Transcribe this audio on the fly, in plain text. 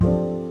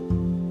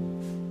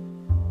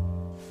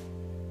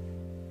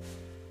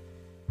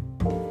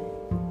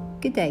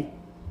Good day.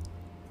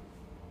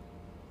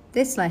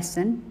 This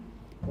lesson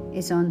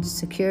is on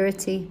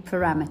security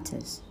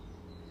parameters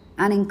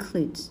and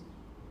includes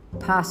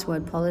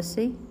password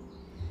policy,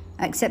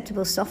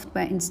 acceptable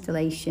software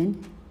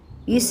installation,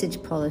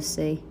 usage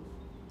policy,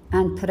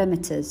 and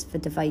perimeters for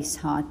device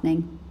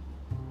hardening.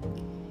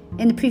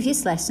 In the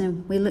previous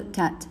lesson, we looked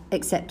at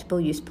acceptable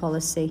use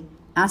policy,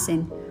 as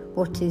in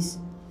what is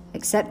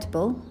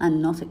acceptable and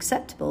not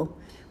acceptable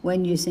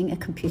when using a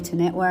computer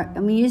network.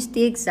 And we used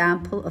the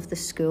example of the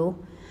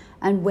school,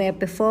 and where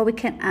before we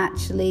can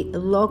actually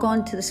log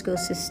on to the school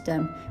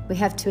system, we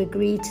have to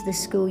agree to the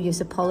school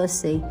user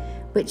policy,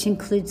 which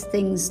includes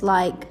things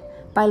like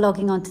by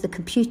logging onto the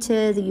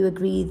computer that you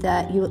agree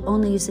that you will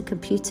only use the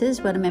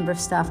computers when a member of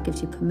staff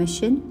gives you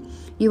permission.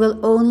 You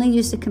will only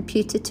use the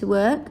computer to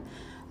work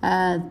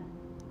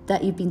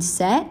that you've been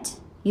set.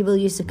 You will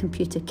use the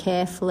computer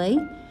carefully.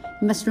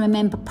 You must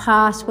remember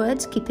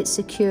passwords, keep it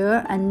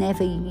secure, and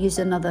never use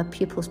another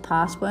pupil's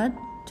password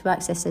to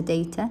access their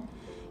data.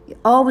 You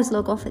always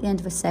log off at the end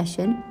of a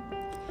session.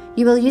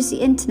 You will use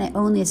the internet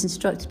only as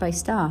instructed by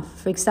staff.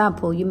 For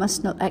example, you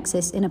must not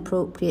access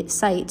inappropriate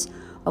sites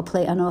or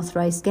play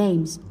unauthorised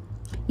games.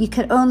 You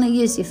can only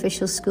use the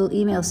official school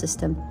email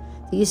system.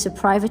 The use of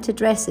private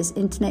addresses,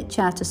 internet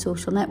chat or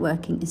social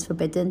networking is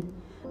forbidden,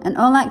 and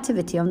all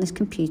activity on this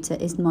computer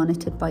is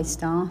monitored by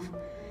staff.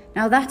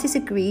 Now that is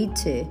agreed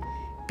to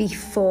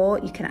before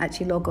you can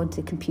actually log on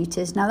to the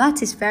computers. Now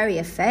that is very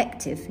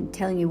effective in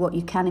telling you what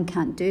you can and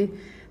can't do,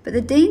 but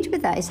the danger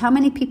with that is how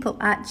many people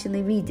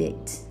actually read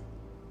it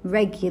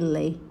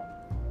regularly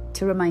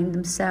to remind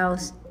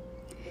themselves.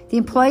 The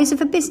employees of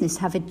a business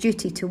have a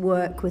duty to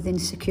work within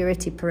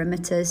security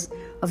perimeters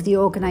of the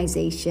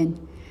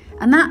organisation,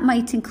 and that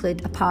might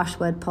include a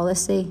password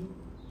policy,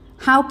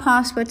 how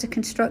passwords are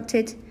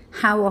constructed,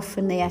 how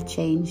often they are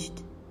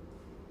changed.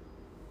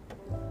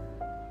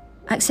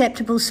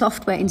 Acceptable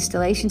software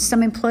installation.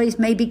 Some employees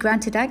may be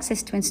granted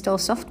access to install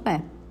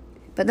software,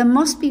 but there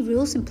must be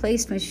rules in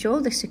place to ensure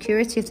the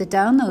security of the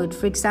download,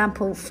 for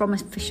example, from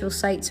official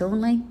sites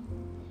only.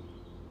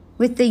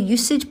 With the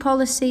usage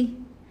policy,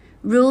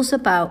 rules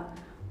about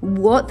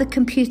what the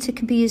computer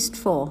can be used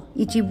for,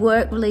 e.g.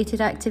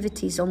 work-related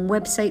activities on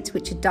websites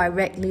which are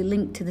directly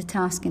linked to the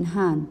task in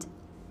hand.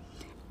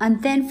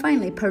 And then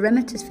finally,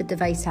 perimeters for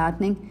device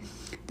hardening.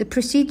 The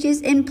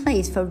procedures in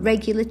place for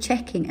regular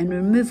checking and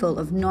removal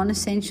of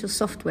non-essential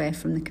software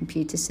from the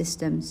computer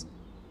systems.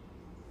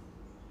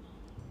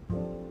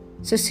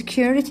 So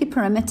security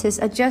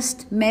perimeters are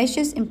just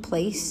measures in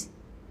place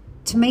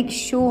to make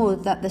sure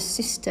that the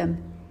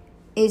system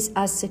is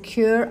as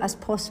secure as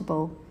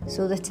possible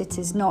so that it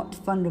is not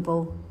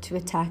vulnerable to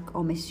attack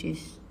or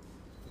misuse.